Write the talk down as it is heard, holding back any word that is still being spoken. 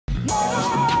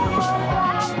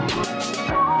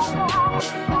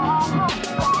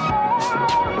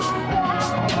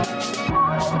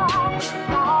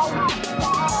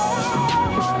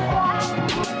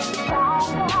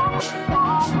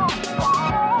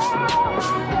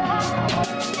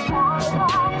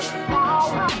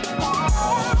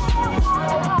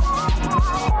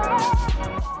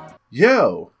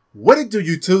Yo, what it do,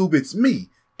 YouTube? It's me,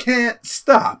 Can't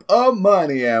Stop a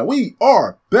Money, and we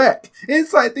are back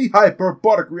inside the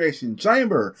hyperbolic reaction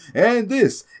chamber. And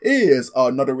this is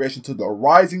another reaction to the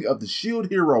Rising of the Shield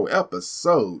Hero,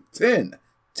 episode 10.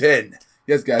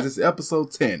 Yes, guys, this is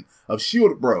episode 10 of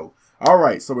Shield Bro.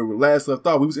 Alright, so where we last left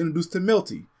off, we was introduced to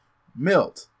Melchan.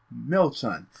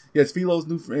 Yes, Philo's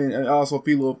new friend, and also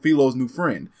Philo's new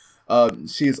friend.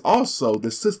 She is also the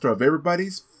sister of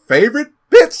everybody's favorite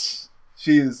bitch.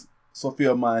 She is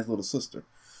Sophia Mine's little sister,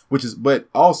 but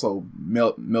also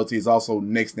Melty is also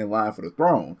next in line for the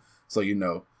throne. So you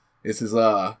know, this is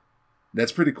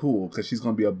that's pretty cool because she's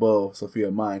gonna be above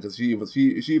Sophia Mine because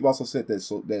she also said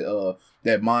that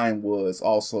that Mine was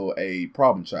also a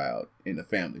problem child in the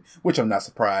family, which I'm not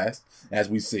surprised as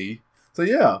we see. So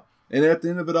yeah. And at the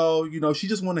end of it all, you know, she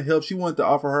just wanted to help. She wanted to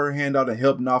offer her handout and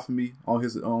help Nafumi on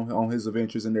his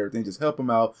adventures and everything. Just help him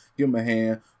out, give him a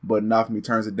hand. But Nafumi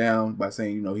turns it down by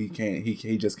saying, you know, he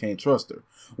just can't trust her.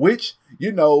 Which,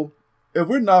 you know, if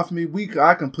we're Nafumi,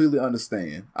 I completely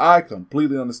understand. I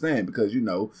completely understand because, you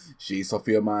know, she's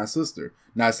Sophia Mine's sister.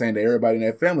 Not saying that everybody in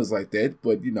that family is like that,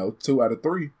 but, you know, 2 out of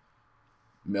 3,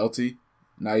 Melty,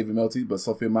 not even Melty, but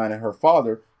Sophia Mine and her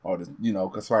father, or you know,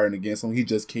 conspiring against him. He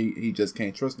just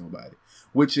can't trust nobody,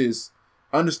 which is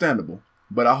understandable.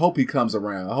 But I hope he comes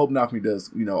around. I hope Nafumi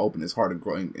does, you know, open his heart and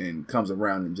grow and comes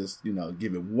around and just, you know,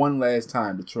 give it one last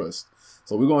time to trust.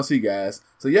 So we're gonna see, guys.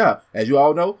 So yeah, as you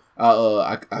all know,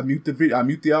 I mute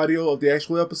the audio of the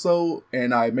actual episode,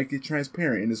 and I make it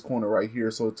transparent in this corner right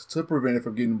here, so to prevent it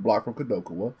from getting blocked from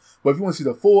Kadokawa. But if you want to see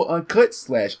the full uncut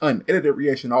 / unedited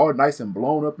reaction, all nice and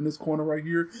blown up in this corner right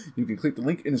here, you can click the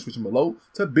link in the description below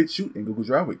to BitChute and Google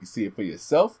Drive, where you can see it for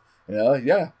yourself. And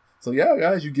yeah. So yeah,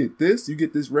 guys, you get this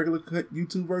regular cut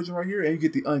YouTube version right here, and you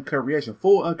get the uncut reaction,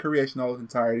 full uncut reaction, all its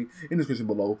entirety in the description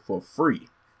below for free.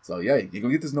 So yeah, you're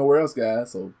gonna get this nowhere else,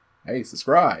 guys. So hey,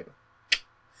 subscribe.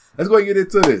 Let's go and get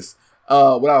into this.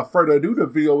 Without further ado, the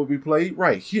video will be played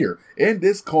right here in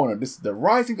this corner. This is the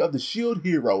Rising of the Shield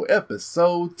Hero,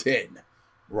 episode 10,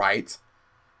 right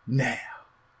now.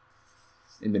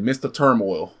 In the midst of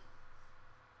turmoil.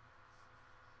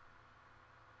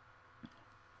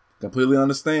 Completely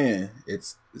understand.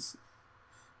 It's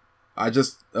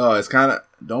kind of,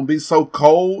 don't be so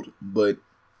cold, but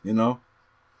you know,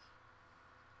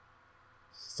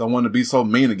 someone to be so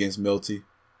mean against Melty,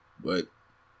 but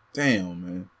damn,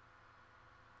 man,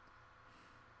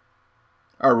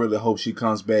 I really hope she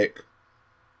comes back.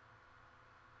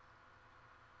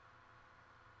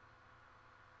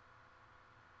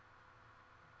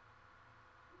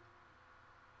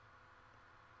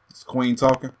 It's Queen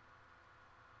talking.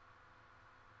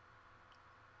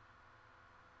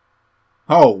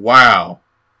 Oh, wow.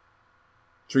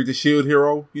 Treat the shield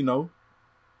hero, you know.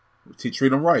 Treat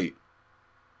him right.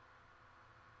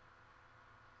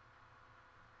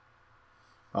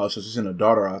 Oh, so she's sending a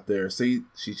daughter out there. See,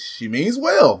 she means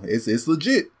well. It's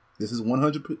legit. This is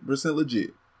 100%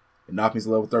 legit. And Nafi's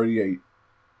level 38.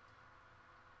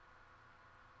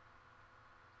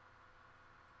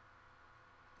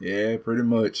 Yeah, pretty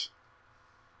much.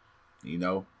 You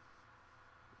know.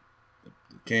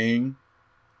 The king.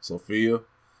 Sophia,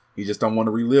 he just don't want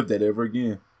to relive that ever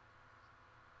again.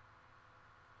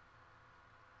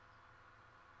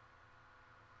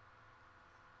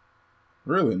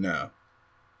 Really now?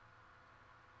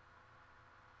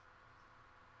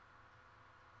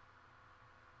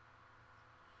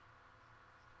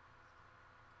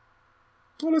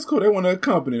 Oh, that's cool. They want to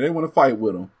accompany. They want to fight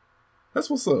with him.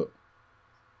 That's what's up.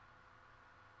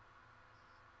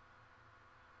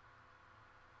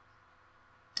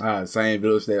 Same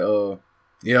village that,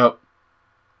 yep.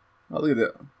 Oh, look at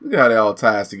that. Look at how that all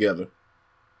ties together.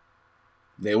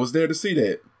 They was there to see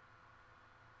that.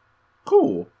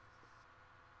 Cool.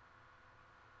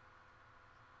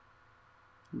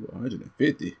 Ooh,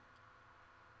 150.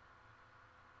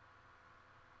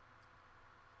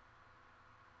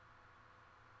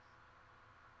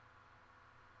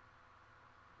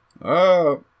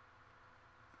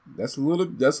 That's a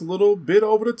little bit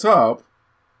over the top.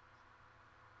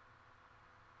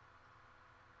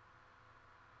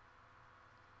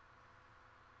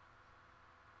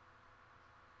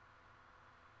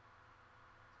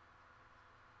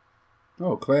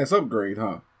 Oh, class upgrade,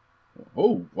 huh?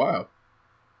 Oh, wow.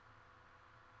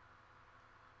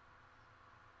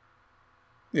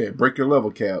 Yeah, break your level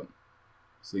cap.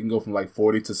 So you can go from like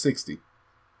 40 to 60.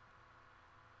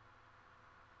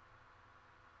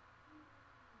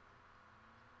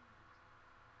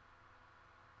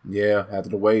 Yeah, after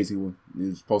the ways he was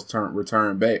supposed to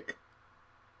return back.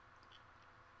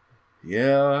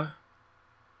 Yeah.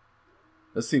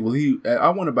 Let's see. Will he? I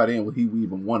wonder by then will he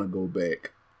even want to go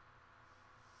back?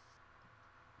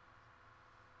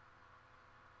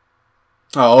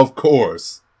 Oh, of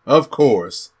course.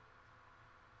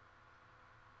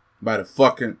 By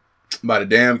the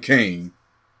damn king.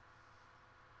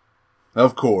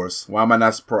 Of course. Why am I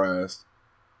not surprised?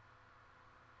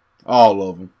 All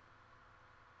of them.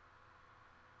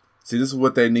 See, this is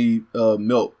what they need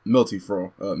Milty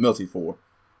for.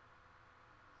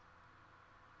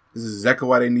 This is exactly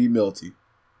why they need Milty.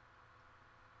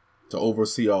 To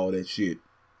oversee all that shit.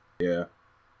 Yeah.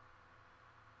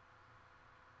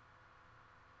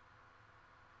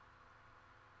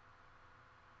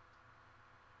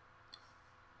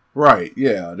 Right,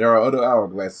 yeah. There are other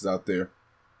hourglasses out there.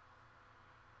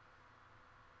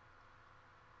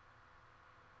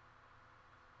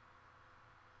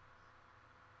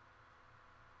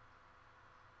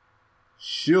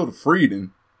 Shield of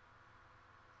Freedom.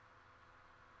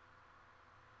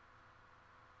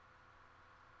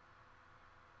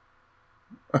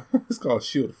 It's called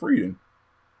Shield of Freedom.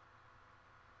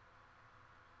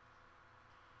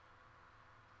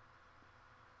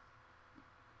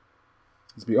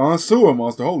 It's beyond sewer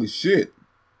monster. Holy shit.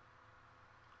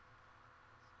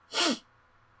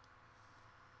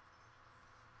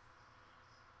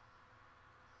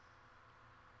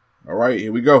 All right,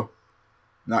 here we go.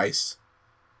 Nice.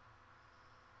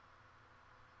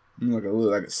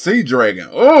 Like a sea dragon.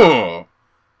 Oh,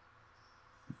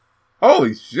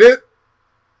 holy shit.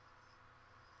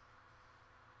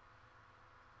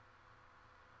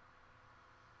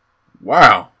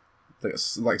 Wow.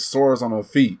 Like sores on her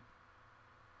feet.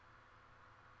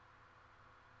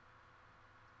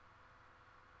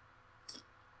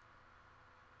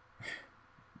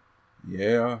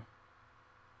 Yeah.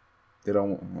 They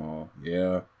don't. Oh,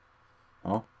 yeah.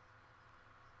 Huh?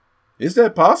 Is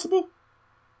that possible?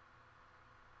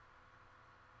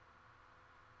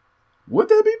 Would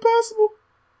that be possible?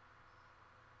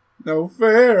 No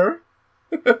fair.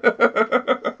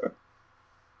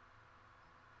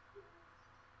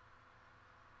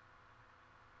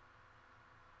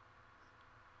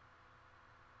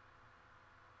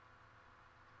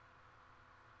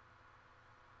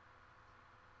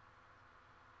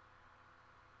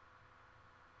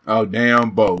 Oh,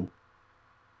 damn, Bo.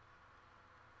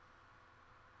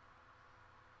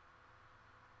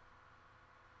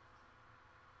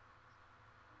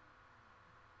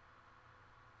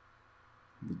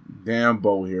 Damn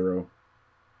Bo hero.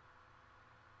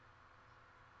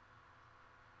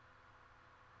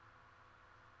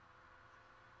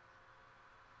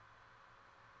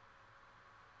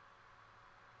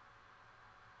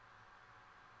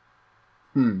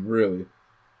 Really?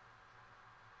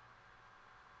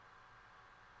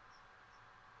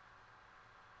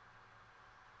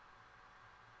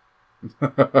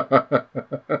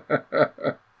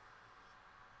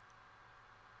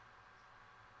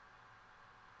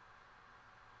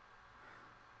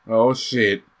 Oh,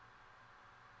 shit.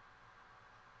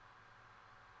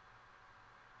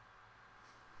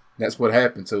 That's what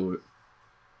happened to it.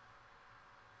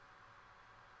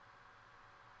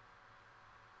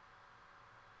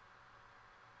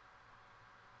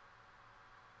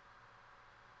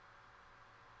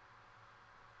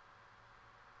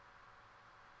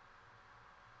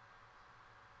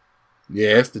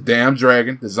 Yes, the damn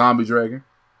dragon, the zombie dragon.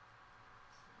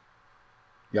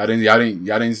 Y'all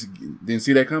didn't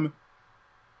see that coming?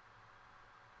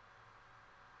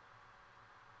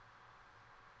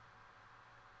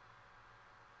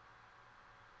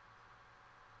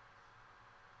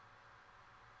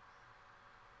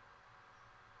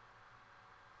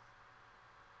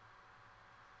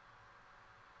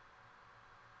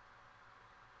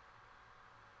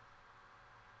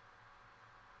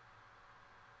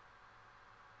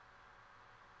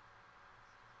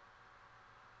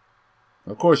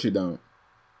 Of course you don't.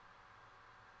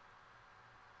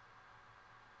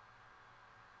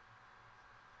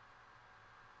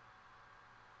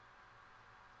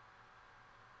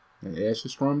 And Ash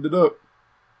just strummed it up.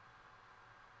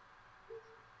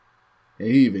 And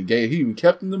he even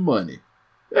kept him the money.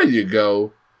 There you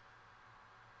go.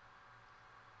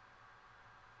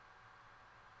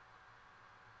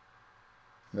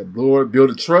 That Lord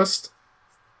build a trust.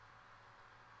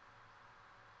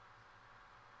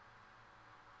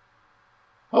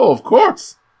 Oh, of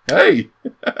course. Hey.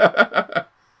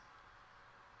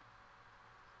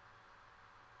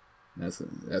 That's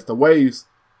the waves.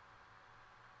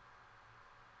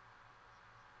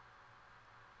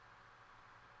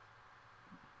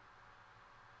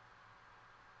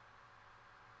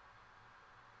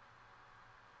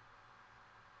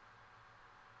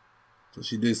 So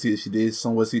she did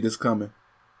somewhat see this coming.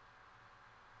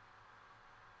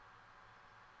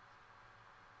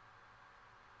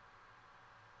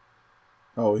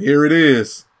 So here it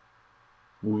is.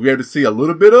 We'll be able to see a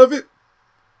little bit of it.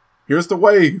 Here's the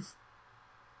wave.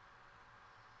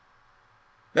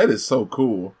 That is so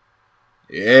cool.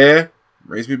 Yeah,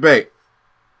 brings me back.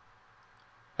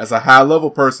 That's a high level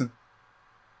person.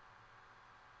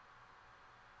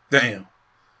 Damn.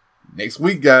 Next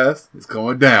week, guys, it's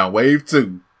going down. Wave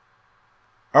 2.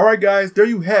 Alright, guys, there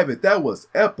you have it. That was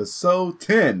episode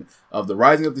 10 of The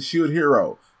Rising of the Shield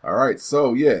Hero. Alright,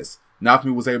 so yes,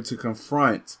 Naofumi was able to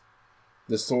confront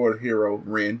the sword hero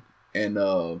Rin and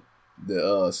the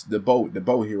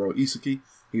bow hero Isuki.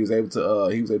 He was able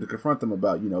to confront them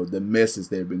about, you know, the messes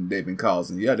they've been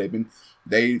causing. Yeah,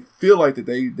 they feel like that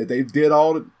they did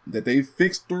all that they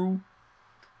fixed through.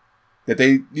 That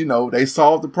they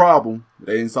solved the problem.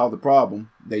 They didn't solve the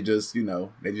problem. They just, they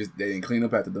didn't clean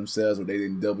up after themselves, or they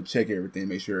didn't double check everything,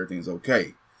 make sure everything's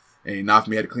okay. And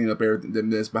Naofumi had to clean up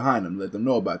everything that's behind them, let them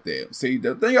know about that. See,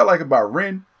 the thing I like about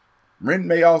Rin may, be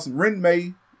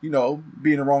in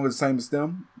the wrong as the same as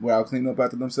them, without cleaning up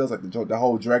after themselves, like the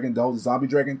whole zombie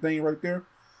dragon thing right there.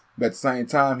 But at the same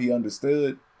time, he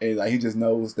understood, and like he just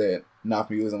knows that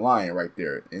Naofumi isn't lying right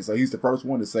there. And so he's the first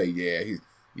one to say,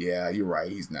 yeah, you're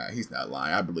right. He's not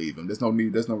lying. I believe him. There's no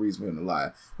reason for him to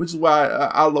lie. Which is why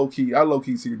I low key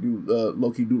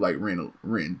do like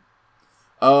Rin.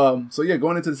 So yeah,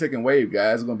 going into the second wave,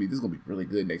 guys, this is gonna be really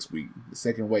good next week. The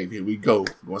second wave, here we go.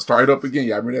 We're gonna start it up again.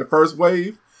 Y'all remember that first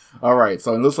wave? All right.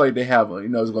 So it looks like they have,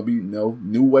 there's gonna be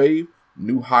new wave,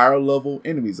 new higher level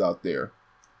enemies out there,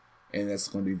 and that's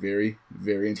gonna be very,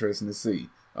 very interesting to see.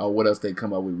 What else they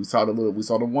come up with? We saw the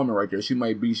woman right there. She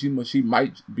might be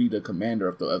the commander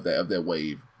of that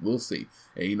wave. We'll see.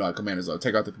 And how commanders are.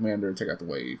 Take out the commander, take out the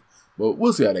wave. But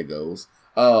we'll see how that goes.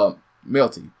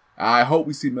 Melty. I hope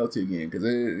we see Melty again, because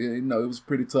it was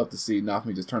pretty tough to see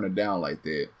Naofumi just turn it down like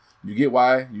that. You get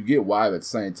why, but at the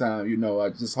same time, I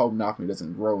just hope Naofumi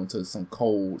doesn't grow into some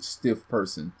cold, stiff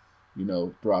person,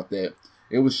 throughout that.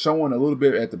 It was showing a little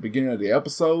bit at the beginning of the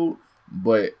episode,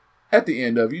 but at the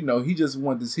end of, he just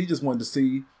wanted to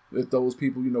see if those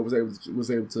people, was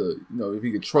able to, if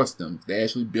he could trust them. They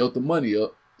actually built the money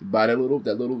up to buy that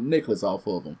little necklace off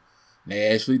of them. And they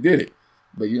actually did it.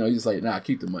 But he's like, nah,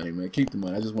 keep the money, man. Keep the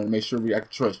money. I just want to make sure I can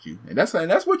trust you. And that's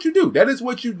what you do. That is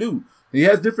what you do. He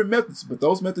has different methods, but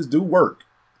those methods do work.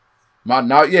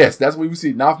 Yes, that's what we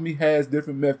see. Naofumi has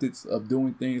different methods of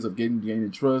doing things, of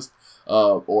gaining trust,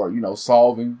 or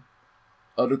solving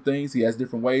other things. He has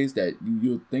different ways that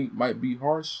you'll think might be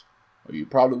harsh, or you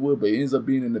probably would, but it ends up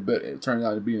being it turns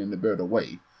out to be in the better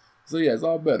way. So yeah, it's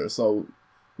all better. So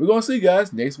we're gonna see,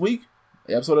 guys, next week,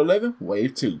 episode 11,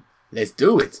 wave 2. Let's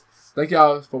do it. Thank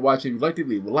y'all for watching. If you liked it,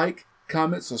 leave a like,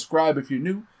 comment, subscribe if you're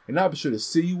new, and I'll be sure to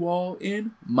see you all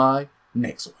in my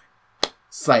next one.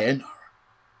 Sayonara.